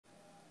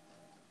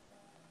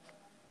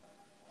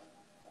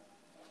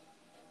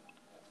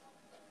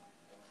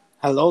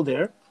Hello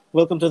there.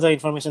 Welcome to the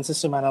Information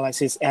System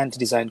Analysis and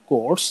Design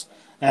course.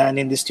 And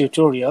in this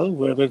tutorial,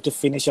 we're going to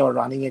finish our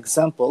running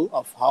example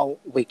of how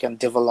we can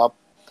develop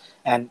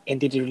an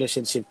entity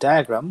relationship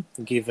diagram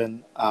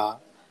given a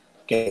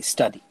case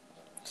study.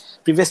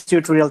 Previous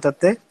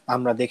tutorialটাতে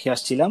আমরা দেখে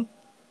আসছিলাম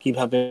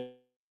কিভাবে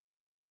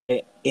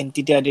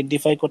entity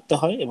identify করতে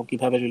হয় এবং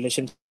কিভাবে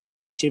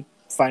relationship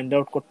find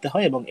out করতে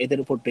হয় এবং এদের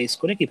উপর বেস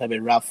করে কিভাবে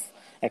রাফ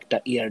একটা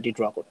ERD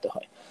ড্র করতে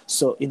হয়।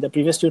 So in the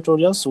previous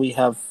tutorials we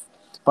have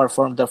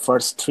performed the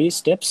first 3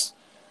 steps.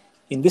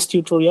 In this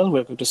tutorial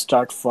we're going to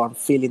start from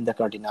fill in the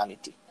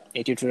cardinality.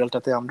 এই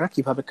টিউটোরিয়ালটাতে আমরা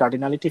কিভাবে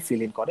কার্ডিনালিটি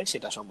ফিল ইন করে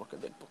সেটা সম্পর্কে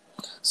দেখব।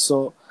 সো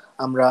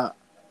আমরা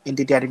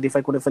এন্টিটি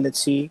আইডেন্টিফাই করে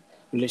ফেলেছি,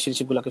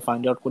 রিলেশনশিপগুলোকে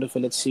ফাইন্ড আউট করে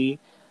ফেলেছি,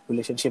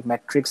 রিলেশনশিপ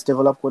ম্যাট্রিক্স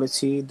ডেভেলপ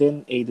করেছি, দেন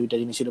এই দুইটা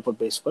জিনিসের উপর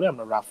বেস করে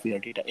আমরা রাফ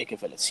ERDটা এঁকে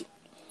ফেলেছি।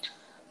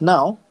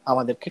 নাও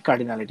আমাদেরকে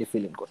কার্ডিনালিটি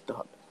ফিল ইন করতে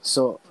হবে।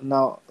 So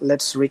now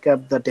let's recap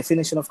the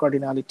definition of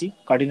cardinality.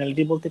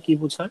 Cardinality বলতে কি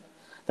বোঝায়?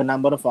 The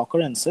number of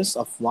occurrences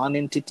of one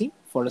entity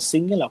for a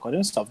single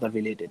occurrence of the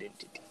related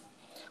entity.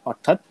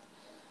 অর্থাৎ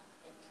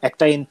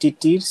একটা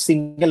এন্টিটির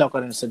সিঙ্গেল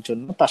অকারেন্সের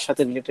জন্য তার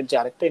সাথে রিলেটেড যে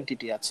আরেকটা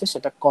এন্টিটি আছে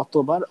সেটা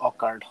কতবার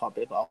অকার্ড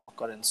হবে বা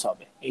অকারেন্স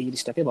হবে, এই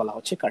জিনিসটাকে বলা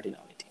হচ্ছে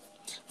cardinality.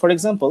 For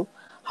example,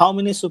 how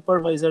many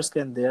supervisors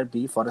can there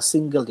B for a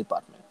single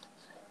department?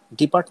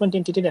 Department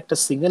এন্টিটির একটা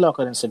সিঙ্গেল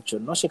অকারেন্সের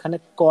জন্য সেখানে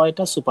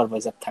কয়টা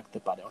সুপারভাইজার থাকতে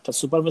পারে, অর্থাৎ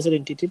সুপারভাইজার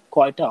এন্টিটির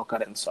কয়টা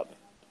অকারেন্স হবে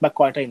বা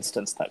কয়টা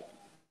ইনস্ট্যান্স থাকবে।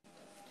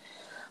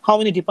 How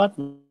many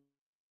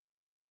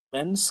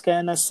departments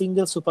can a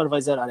single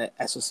supervisor are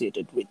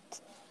associated with?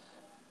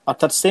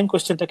 অর্থাৎ সেম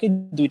কোয়েশ্চেনটাকে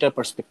দুইটা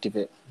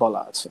পার্সপেক্টিভে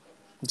বলা আছে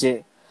যে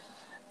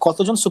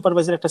কতজন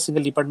সুপারভাইজার একটা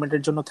সিঙ্গেল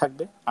ডিপার্টমেন্টের জন্য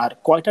থাকবে আর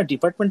কয়টা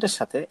ডিপার্টমেন্টের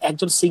সাথে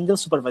একজন সিঙ্গেল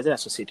সুপারভাইজার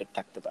অ্যাসোসিয়েটেড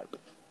থাকতে পারবে।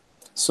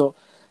 সো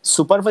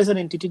সুপারভাইজার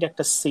এন্টিটির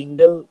একটা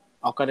সিঙ্গেল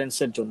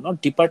অকারেন্সের জন্য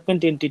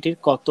ডিপার্টমেন্ট এন্টিটির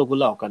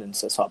কতগুলো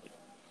অকারেন্সেস হবে।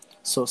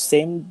 সো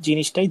সেম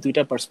জিনিসটাই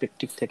দুইটা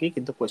পার্সপেক্টিভ থেকেই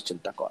কিন্তু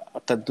কোয়েশ্চেনটা করা,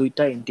 অর্থাৎ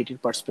দুইটা এন্টিটির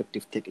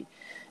পার্সপেক্টিভ থেকেই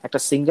একটা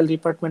সিঙ্গেল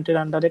ডিপার্টমেন্টের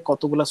আন্ডারে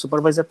কতগুলো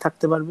সুপারভাইজার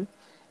থাকতে পারবে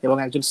এবং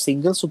একজন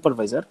সিঙ্গেল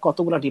সুপারভাইজার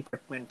কতগুলো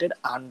ডিপার্টমেন্টের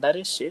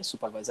আন্ডারে সে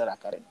সুপারভাইজার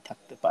আকারে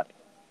থাকতে পারে।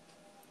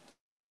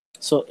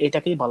 সো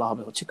এটাকেই বলা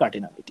হবে হচ্ছে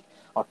কার্ডিনালিটি,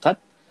 অর্থাৎ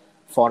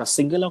for a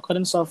single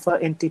occurrence of a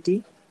entity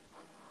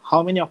how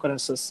many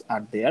অকারেন্সেস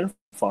R there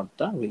for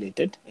the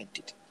related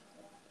entity.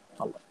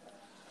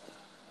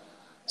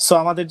 So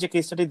আমাদের যে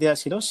কেস স্টাডি দেওয়া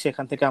ছিল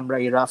সেখান থেকে আমরা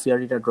এই রাফ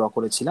ERDটা ড্র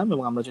করেছিলাম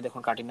এবং আমরা যদি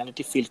এখন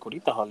কার্ডিনালিটি ফিল করি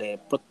তাহলে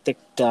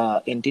প্রত্যেকটা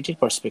এন্টিটির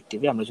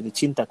পার্সপেক্টিভে আমরা যদি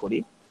চিন্তা করি,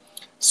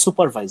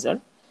 সুপারভাইজার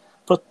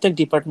প্রত্যেক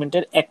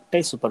ডিপার্টমেন্টের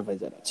একটাই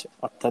সুপারভাইজার আছে,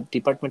 অর্থাৎ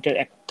ডিপার্টমেন্টের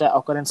একটা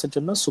অকারেন্সের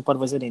জন্য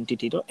সুপারভাইজার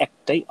এন্টিটিরও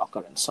একটাই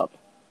অকারেন্স হবে।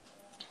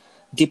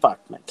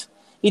 Department,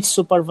 each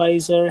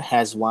supervisor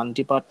has one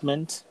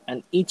department and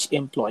each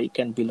employee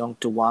can belong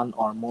to one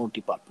or more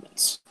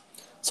departments.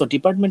 So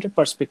ডিপার্টমেন্টের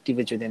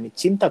পার্সপেক্টিভে যদি আমি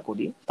চিন্তা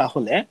করি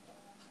তাহলে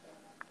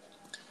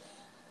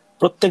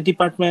প্রত্যেক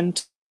ডিপার্টমেন্ট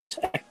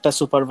একটা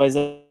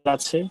সুপারভাইজার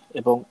আছে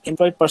এবং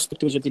এমপ্লয়ি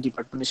পার্সপেক্টিভে যদি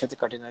ডিপার্টমেন্টের সাথে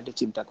কার্ডিনালিটি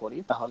চিন্তা করি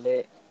তাহলে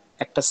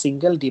একটা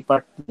সিঙ্গেল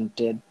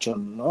ডিপার্টমেন্টের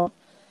জন্য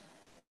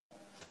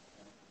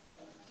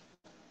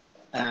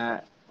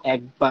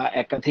এক বা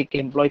একাধিক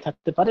এমপ্লয়ি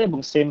থাকতে পারে এবং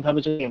সেম ভাবে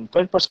যদি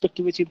এমপ্লয়ের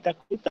পার্সপেক্টিভে চিন্তা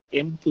করি তাহলে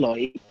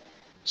এমপ্লয়ি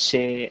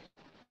সে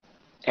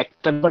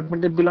একটা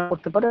ডিপার্টমেন্টে বিলং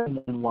করতে পারে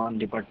এবং ওয়ান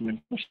ডিপার্টমেন্ট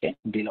সে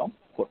বিলং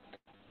করতে।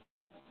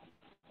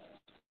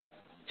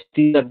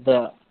 These are the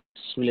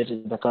related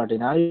to the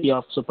cardinality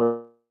of super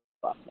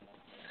department.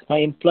 Now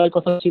এমপ্লয়ের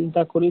কথা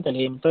চিন্তা করি তাহলে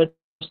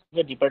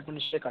এমপ্লয়ের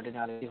ডিপার্টমেন্টের সাথে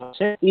কার্ডিনালিটি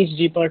হচ্ছে each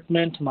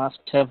department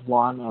must have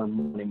one or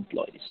more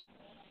employees,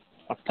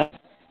 অর্থাৎ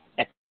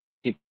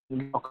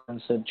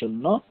অকারেন্সের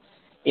জন্য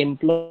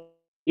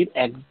এমপ্লয়ির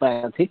এক বা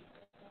একাধিক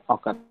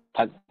অকারেন্স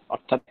থাকবে,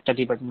 অর্থাৎ একটা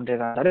ডিপার্টমেন্টের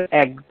আন্ডারে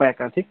এক বা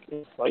একাধিক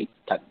এমপ্লয়ি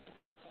থাকবে।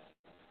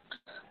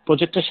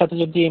 প্রজেক্টের সাথে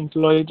যদি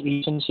এমপ্লয়ির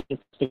রিলেশনশিপ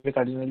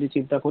কার্ডিনালি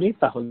চিন্তা করি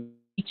তাহলে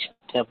each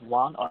have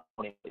one or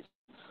more employees,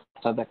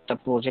 অর্থাৎ একটা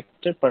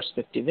প্রজেক্টের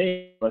পার্সপেক্টিভে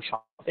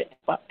সংখ্যা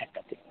বা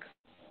একাধিক।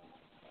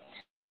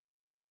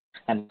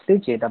 and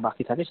যেটা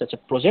বাকি থাকে সেটা হচ্ছে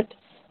project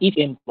each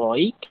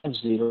employee can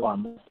zero or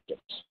more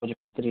projects,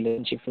 প্রজেক্টের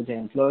রিলেশনশিপ শুধু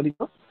এমপ্লয়ি।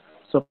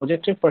 সো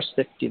প্রজেক্টের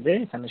পার্সপেক্টিভে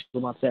এখানে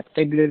শুধুমাত্র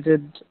একটাই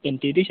রিলেটেড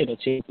এন্টিটি, সেটা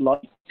হচ্ছে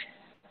এমপ্লয়ি।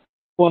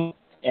 কোন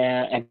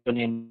একজন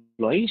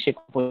এমপ্লয়ি সে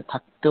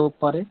থাকতেও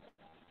পারে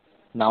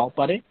নাও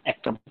পারে,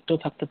 একটা প্রজেক্টও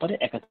থাকতে পারে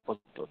একাধিক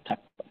প্রজেক্টও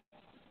থাকতে পারে।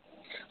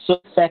 সো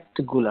ফ্যাক্ট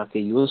গুলাকে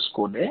ইউজ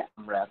করে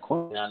আমরা এখন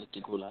কার্ডিনালিটি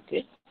গুলাকে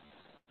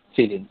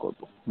ফিল ইন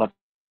করবো, বাট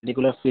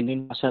এগুলা ফিল ইন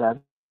আসার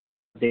আগে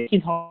দেখি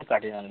ধরনের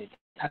কার্ডিনালিটি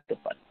থাকতে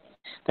পারে।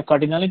 The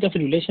cardinality of a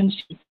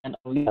relationship can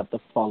only have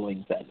the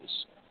following values.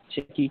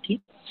 সে কি কি?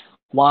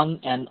 one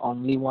and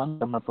only one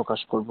আমরা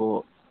প্রকাশ করব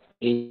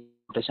এই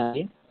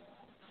নোটেশনে,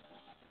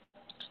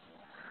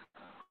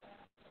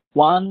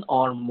 one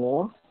or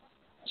more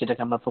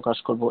যেটাকে আমরা প্রকাশ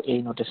করব এই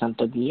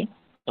নোটেশনটা দিয়ে,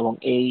 এবং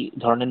এই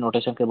ধরনের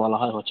নোটেশনকে বলা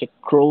হয় হচ্ছে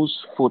ক্রোজ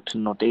foot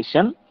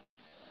notation.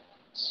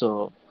 So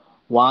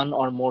one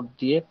or more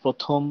দিয়ে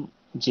প্রথম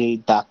যে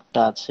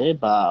দাগটা আছে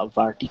বা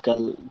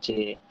ভার্টিক্যাল যে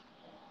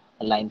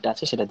লাইনটা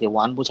আছে সেটা দিয়ে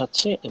 1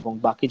 বোঝাচ্ছে, এবং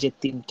বাকি যে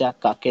 3টা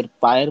কাকের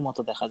পায়ের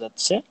মতো দেখা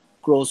যাচ্ছে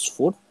ক্রোজ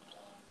ফুট,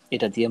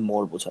 এটা দিয়ে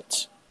মোর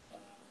বোঝাচ্ছে।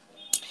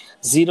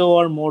 0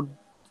 or more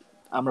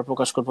আমরা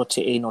প্রকাশ করবো হচ্ছে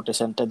এই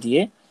নোটেশনটা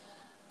দিয়ে,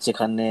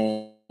 যেখানে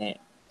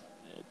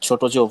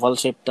ছোট যে ওভাল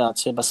শেপটা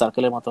আছে বা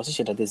সার্কেলের মতো আছে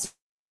সেটা দিয়ে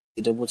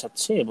 0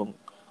 বোঝাচ্ছে, এবং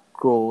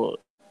ক্রো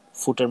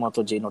ফুটের মতো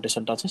যে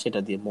নোটেশনটা আছে সেটা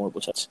দিয়ে মোর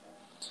বোঝাচ্ছে।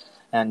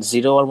 অ্যান্ড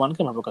 0 or 1 কে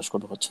আমরা প্রকাশ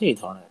করবো হচ্ছে এই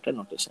ধরনের একটা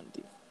নোটেশন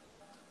দিয়ে।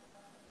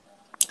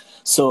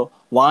 সো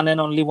 1 and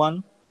only 1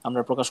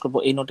 আমরা প্রকাশ করবো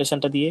এই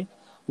নোটেশনটা দিয়ে,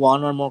 1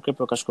 or more কে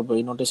প্রকাশ করবো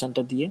এই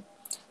নোটেশনটা দিয়ে,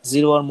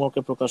 0 or more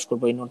কে প্রকাশ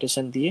করবো এই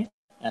নোটেশন দিয়ে,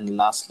 অ্যান্ড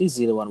লাস্টলি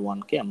 0 or 1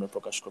 কে আমরা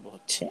প্রকাশ করবো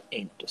হচ্ছে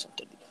এই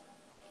নোটেশনটা দিয়ে।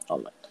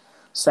 অলরাইট,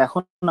 সো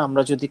এখন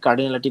আমরা যদি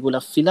কার্ডিনালিটি গুলা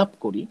ফিল আপ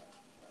করি,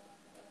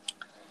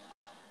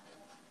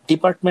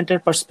 ডিপার্টমেন্টের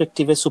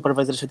পার্সপেক্টিভে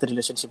সুপারভাইজারের সাথে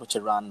রিলেশনশিপ হচ্ছে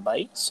run by,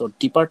 so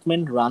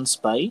department runs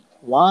by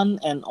one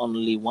and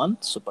only one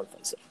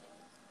supervisor.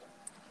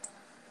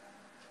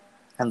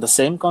 And the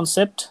same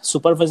concept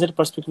supervisor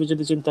পার্সপেক্টিভে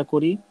যদি চিন্তা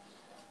করি,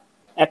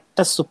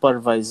 একটা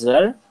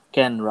supervisor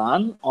can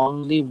run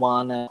only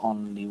one and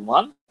only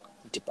one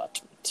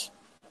department.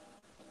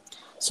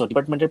 So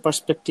ডিপার্টমেন্টের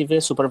পার্সপেক্টিভে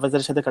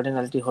সুপারভাইজারের সাথে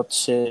কার্ডিনালিটি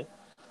হচ্ছে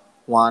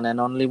ওয়ান অ্যান্ড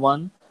অনলি ওয়ান,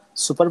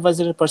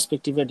 সুপারভাইজারের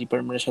পার্সপেক্টিভে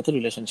ডিপার্টমেন্টের সাথে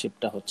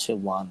রিলেশনশিপটা হচ্ছে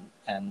one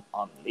and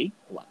only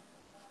one.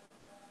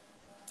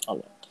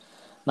 Alright.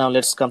 Now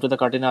let's come to the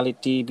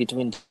cardinality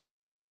between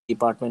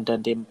department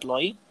and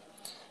employee.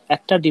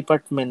 একটা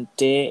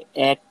ডিপার্টমেন্টে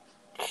এক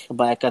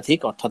বা একাধিক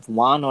অর্থাৎ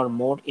ওয়ান অর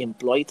মোর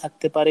এমপ্লয়ি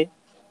থাকতে পারে।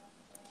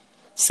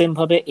 সেম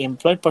ভাবে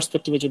এমপ্লয়ের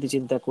পার্সপেক্টিভে যদি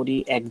চিন্তা করি,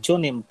 একজন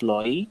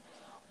এমপ্লয়ি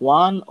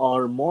ওয়ান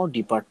অর মোর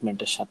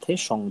ডিপার্টমেন্টের সাথে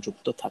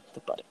সংযুক্ত থাকতে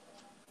পারে।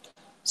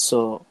 সো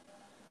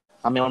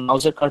আমি আমার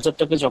মাউসের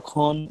কার্সারটাকে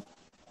যখন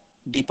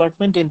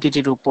ডিপার্টমেন্ট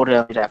এন্টিটির উপরে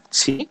আমি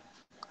রাখছি,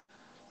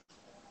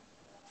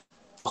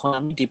 তখন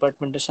আমি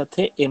ডিপার্টমেন্টের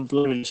সাথে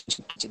এমপ্লয়ি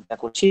রিলেশনশিপ চিন্তা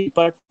করছি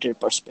ডিপার্টমেন্টের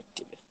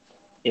পার্সপেক্টিভে,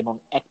 এবং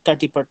একটা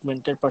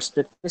ডিপার্টমেন্টের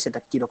পার্সপেক্টিভে সেটা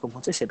কিরকম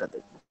হচ্ছে সেটা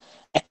দেখবো।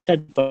 একটা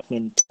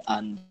ডিপার্টমেন্ট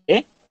আন্ডারে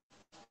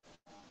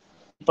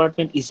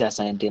ডিপার্টমেন্ট ইজ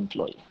অ্যাসাইন্ড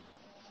এমপ্লয়ি।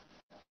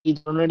 কি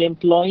ধরনের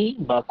এমপ্লয়ি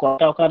বা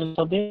কটা অকারেন্স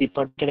হবে,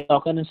 ডিপার্টমেন্টের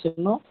অকারেন্স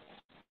জন্য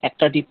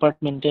একটা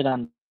ডিপার্টমেন্টের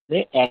আন্ডারে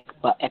এক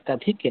বা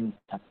একাধিক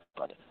এমপ্লয়ি থাকতে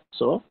পারে।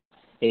 সো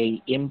এই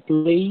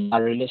এমপ্লয়ি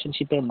আর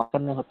রিলেশনশিপের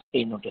মাঝখানে হচ্ছে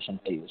এই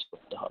নোটেশনটা ইউজ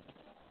করতে হবে।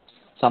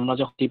 আমরা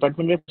যখন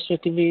ডিপার্টমেন্টের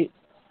পার্সপেক্টিভে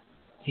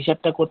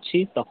হিসাবটা করছি,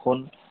 তখন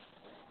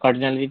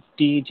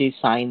কার্ডিনালিটি যে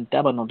সাইনটা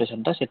বা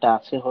নোটেশনটা সেটা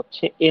আছে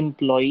হচ্ছে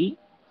এমপ্লয়ি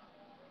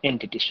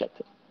এন্টিটির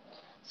সাথে।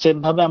 সেম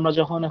ভাবে আমরা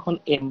যখন এখন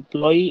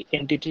এমপ্লয়ি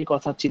এন্টিটির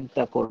কথা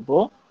চিন্তা করব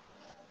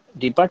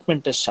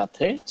ডিপার্টমেন্টের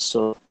সাথে,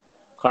 সো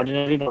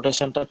কার্ডিনালি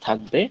নোটেশনটা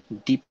থাকবে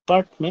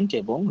ডিপার্টমেন্ট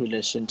এবং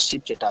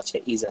রিলেশনশিপ যেটা আছে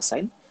ইজ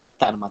অ্যাসাইন,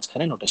 তার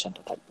মাঝখানে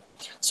নোটেশনটা থাকবে।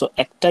 সো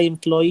একটা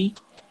এমপ্লয়ি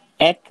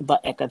এক বা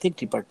একাধিক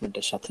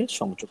ডিপার্টমেন্টের সাথে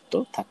সংযুক্ত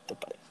থাকতে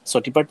পারে। সো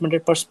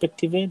ডিপার্টমেন্টের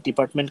পার্সপেক্টিভে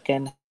department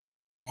can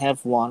have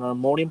one or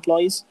more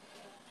employees,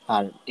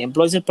 R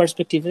এমপ্লয়িজের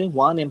পার্সপেক্টিভে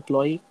one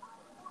employee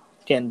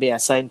can be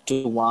assigned to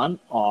one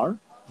or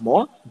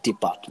more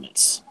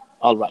departments.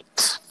 All right.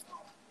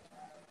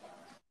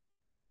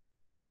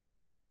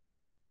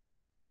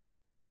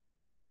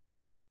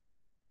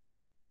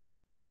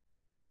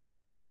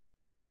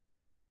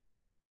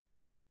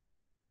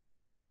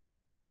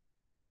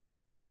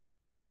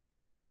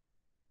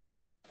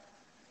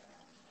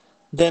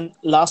 Then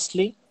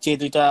lastly, যে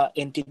দুইটা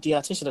এন্টিটি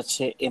আছে সেটা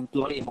হচ্ছে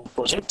এমপ্লয়ি এবং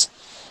প্রজেক্ট।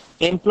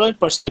 এমপ্লয়ের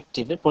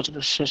পার্সপেক্টিভে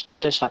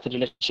প্রজেক্টের সাথে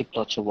রিলেশনশিপটা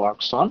হচ্ছে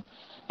works on,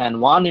 and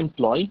one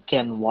employee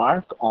can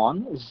work on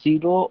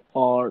 0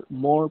 or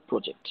more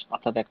project।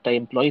 অর্থাৎ একটা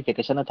এমপ্লয়ি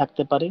ভ্যাকেশনে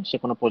থাকতে পারে, সে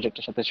কোনো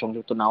প্রজেক্টের সাথে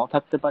সংযুক্ত নাও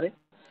থাকতে পারে,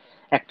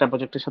 একটা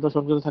প্রজেক্টের সাথে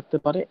সংযুক্ত থাকতে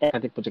পারে,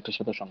 একাধিক প্রজেক্টের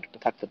সাথে সংযুক্ত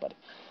থাকতে পারে।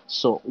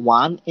 So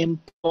one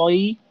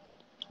employee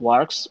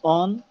works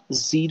on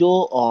 0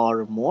 or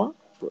more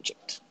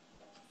project.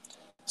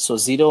 So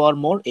 0 or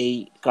more এই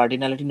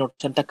কার্ডিনালিটি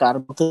নোটেশনটা কার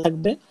মধ্যে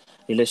থাকবে,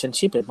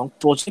 রিলেশনশিপ এবং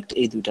প্রজেক্ট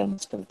এই দুইটার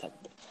মাঝখানে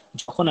থাকবে,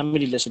 যখন আমি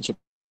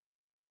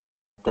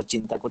রিলেশনশিপটা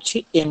চিন্তা করছি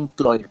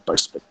এমপ্লয়ের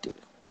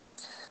পার্সপেক্টিভে।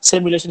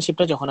 সেম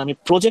রিলেশনশিপটা যখন আমি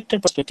প্রজেক্টের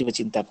পার্সপেক্টিভে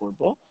চিন্তা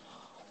করব,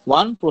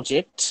 one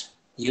project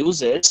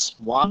uses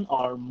one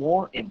or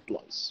more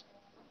employees।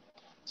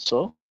 So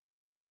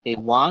এই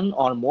ওয়ান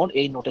অর মোর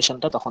এই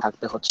নোটেশনটা তখন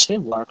থাকবে হচ্ছে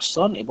ওয়ার্কস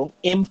অন এবং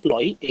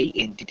এমপ্লয়ি এই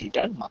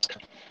এন্টিটিটার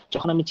মাঝখানে,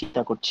 যখন আমি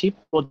চিন্তা করছি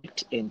প্রজেক্ট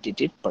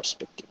এন্টিটির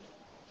পার্সপেক্টিভ।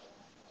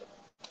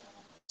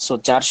 সো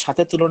যার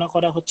সাথে তুলনা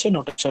করা হচ্ছে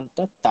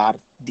নোটেশনটা তার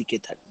দিকে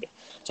থাকবে।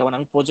 যেমন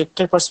আমি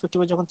প্রজেক্টের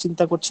পার্সপেক্টিভে যখন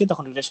চিন্তা করছি,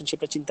 তখন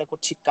রিলেশনশিপে চিন্তা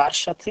করছি কার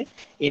সাথে,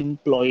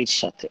 এমপ্লয়ির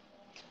সাথে।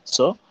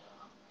 সো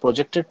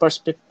প্রজেক্টের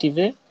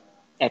পার্সপেক্টিভে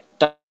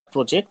একটা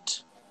project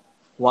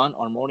one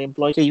or more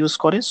এমপ্লয়িকে use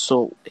করে। সো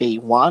এই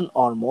ওয়ান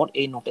অর মোর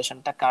এই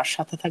নোটেশনটা কার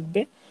সাথে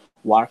থাকবে,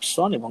 ওয়ার্কস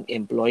অন এবং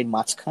এমপ্লয়ির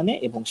মাঝখানে,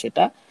 এবং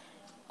সেটা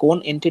কোন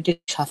এন্টিটির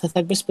সাথে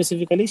থাকবে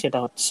স্পেসিফিক্যালি, সেটা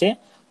হচ্ছে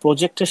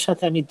প্রজেক্টের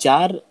সাথে আমি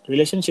যার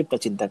রিলেশনশিপটা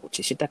চিন্তা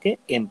করছি সেটাকে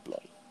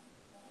এমপ্লয়।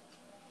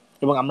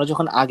 এবং আমরা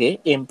যখন আগে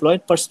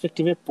এমপ্লয়েড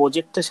পার্সপেক্টিভে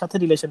প্রজেক্টের সাথে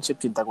রিলেশনশিপ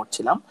চিন্তা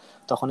করছিলাম,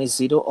 তখন এই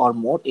জিরো অর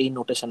মোর এই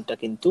নোটেশনটা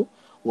কিন্তু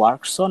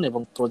ওয়ার্কস অন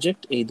এবং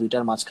প্রজেক্ট এই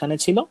দুইটার মাঝখানে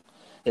ছিল,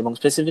 এবং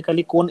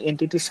স্পেসিফিক্যালি কোন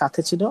এন্টিটির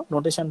সাথে ছিল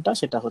নোটেশনটা,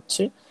 সেটা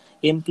হচ্ছে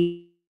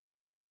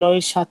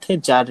এমপ্লয়ের সাথে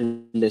যার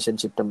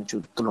রিলেশনশিপটা আমি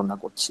তুলনা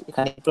করছি।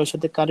 এখানে এমপ্লয়ের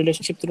সাথে কার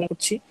রিলেশনশিপ তুলনা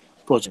করছি?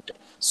 প্রজেক্ট।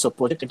 সো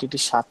প্রজেক্ট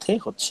এন্টিটির সাথে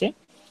হচ্ছে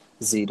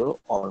জিরো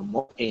অর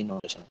মোর এই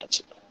নোটেশনটা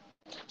ছিল।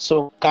 সো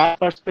কার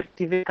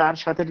পার্সপেক্টিভে কার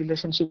সাথে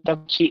রিলেশনশিপটা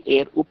হচ্ছে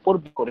এর উপর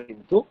করে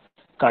কিন্তু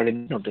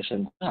কার্ডিনাল নোটেশন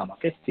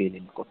আমাকে ফিল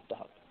ইন করতে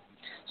হবে।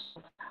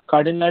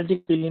 কার্ডিনালিটি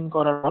ফিল ইন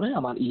করার পরে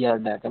আমার ইআর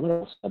ডায়াগ্রামের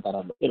অবস্থা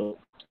দাঁড়ালো এরকম।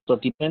 তো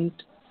depend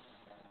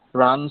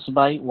runs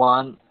by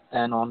one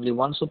and only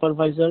one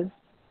supervisor,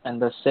 and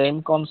the same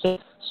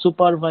concept,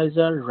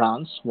 supervisor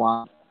runs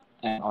one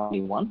and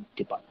only one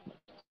department.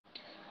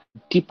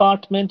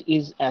 Department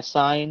is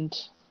assigned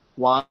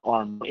one or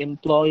more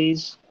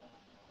employees,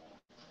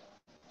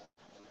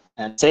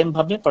 and same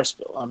ভাবে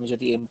আমি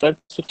যদি এমপ্লয়েড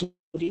পার্সপেক্টিভ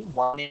করি,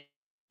 one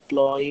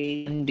employee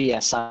can be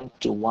assigned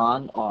to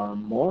one or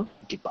more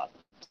departments.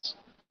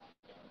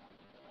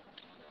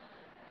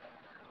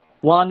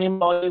 One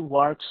employee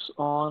works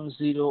on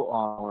zero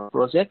or more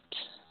project,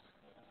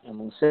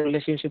 এবং সেই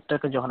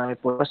রিলেশনশিপটাকে যখন আমি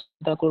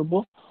চিন্তা করব,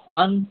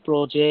 one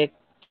project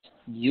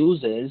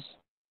uses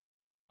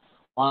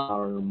one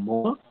or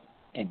more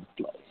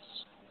employees.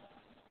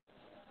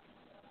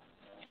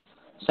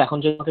 এখন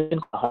যদি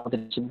আমাদের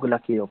রিলেশনশিপগুলো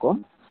কি রকম,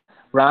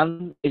 run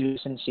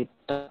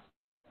রিলেশনশিপটা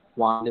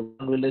one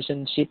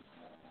relationship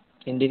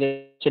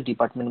indicate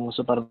department এবং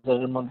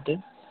সুপারভাইজারের মধ্যে।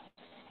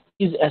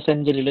 ইজ অ্যাসাইন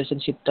যে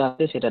রিলেশনশিপটা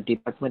আছে সেটা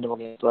ডিপার্টমেন্ট এবং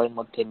এমপ্লয়ের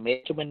মধ্যে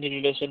many two many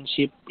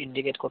relationship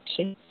indicate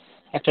করছে।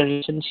 একটা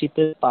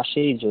রিলেশনশিপের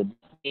পাশেই যদি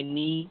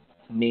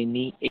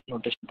মেনি এই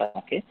নোটেশনটা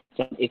থাকে,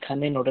 যেমন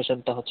এখানে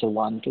নোটেশনটা হচ্ছে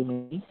ওয়ান টু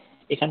মেনি,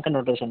 এখানকার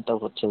নোটেশনটাও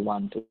হচ্ছে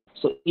ওয়ান টু।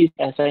 সো ইজ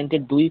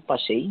অ্যাসাইনের দুই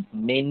পাশেই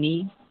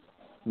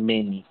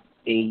মেনি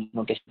এই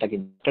নোটেশনটা,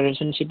 কিন্তু একটা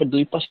রিলেশনশিপের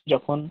দুই পাশে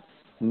যখন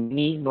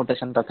মেনি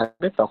নোটেশনটা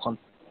থাকবে তখন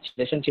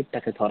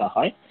রিলেশনশিপটাকে ধরা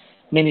হয়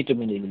many two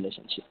many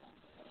relationship.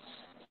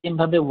 Same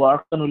ভাবে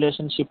work on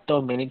রিলেশনশিপটাও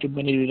many two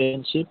many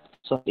relationship.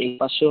 So এই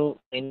পাশেও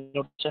মেনি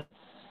নোটেশন,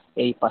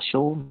 এই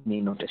পাশেও মেনি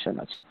নোটেশন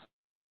আছে।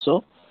 সো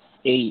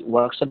এই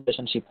ওয়ার্কস অন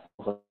রিলেশনশিপ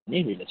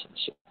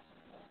রিলেশনশিপ।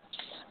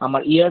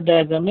 আমার ইয়ার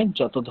ডায়াগ্রামে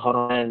যত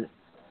ধরনের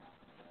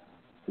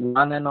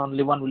one and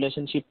only one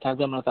relationship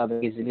থাকবে আমরা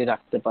তাদেরকে ইজিলি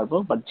রাখতে পারবো,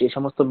 বাট যে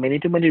সমস্ত মেনি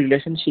টু মেনি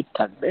রিলেশনশিপ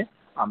থাকবে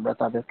আমরা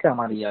তাদেরকে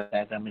আমার ইয়ার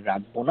ডায়াগ্রামে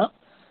রাখবো না,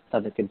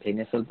 তাদেরকে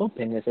ভেঙে ফেলবো।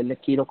 ভেঙে ফেললে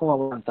কি রকম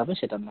অবদান হবে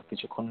সেটা আমরা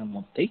কিছুক্ষণের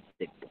মধ্যেই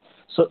দেখবো।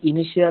 So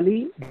initially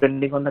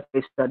depending on the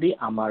case study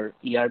আমার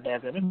ইয়ার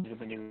ডায়াগ্রামে মেনি টু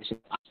মেনি রিলেশনশিপ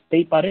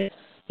আসতেই পারে,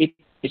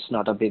 it's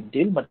not a big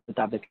deal, but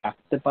তাদেরকে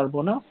রাখতে পারবো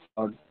না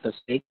ফর দ্য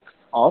সেক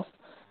অফ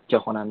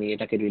যখন আমি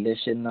এটাকে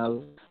রিলেশনাল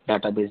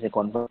ডাটাবেসে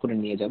কনভার্ট করে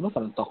নিয়ে যাব,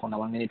 কারণ তখন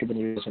আমার মেনি টু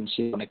মেনি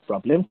রিলেশনশিপ অনেক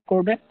প্রবলেম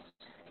করবে।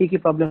 কি কি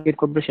প্রবলেম ক্রিয়েট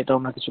করবে সেটাও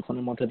আমরা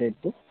কিছুক্ষণের মধ্যে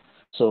দেখবো।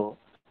 সো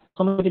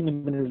যদি মেনি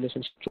টু মেনি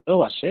রিলেশনশিপ চলেও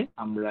আসে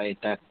আমরা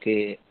এটাকে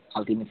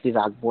আলটিমেটলি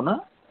রাখবো না,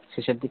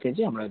 শেষের দিকে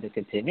যে আমরা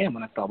এদেরকে ভেঙে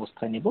এমন একটা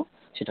অবস্থায় নিব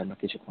সেটা আমরা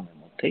কিছুক্ষণের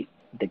মধ্যেই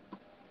দেখবো।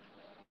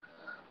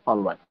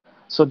 Alright,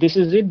 so this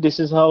is it. This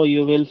is how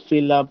you will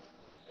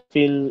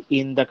fill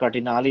in the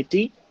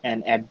cardinality and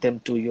add them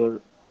to your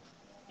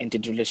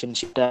entity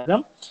relationship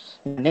diagram.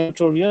 In the next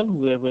tutorial,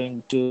 we are going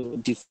to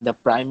define the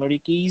primary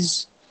keys.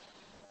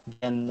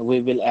 Then we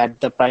will add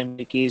the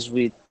primary keys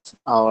with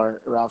our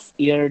rough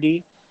ERD,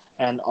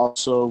 and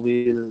also we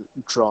will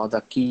draw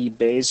the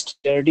key-based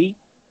ERD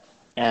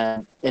and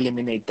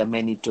eliminate the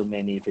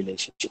many-to-many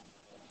relationship.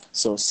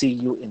 So see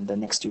you in the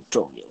next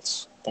tutorials.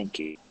 Thank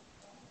you.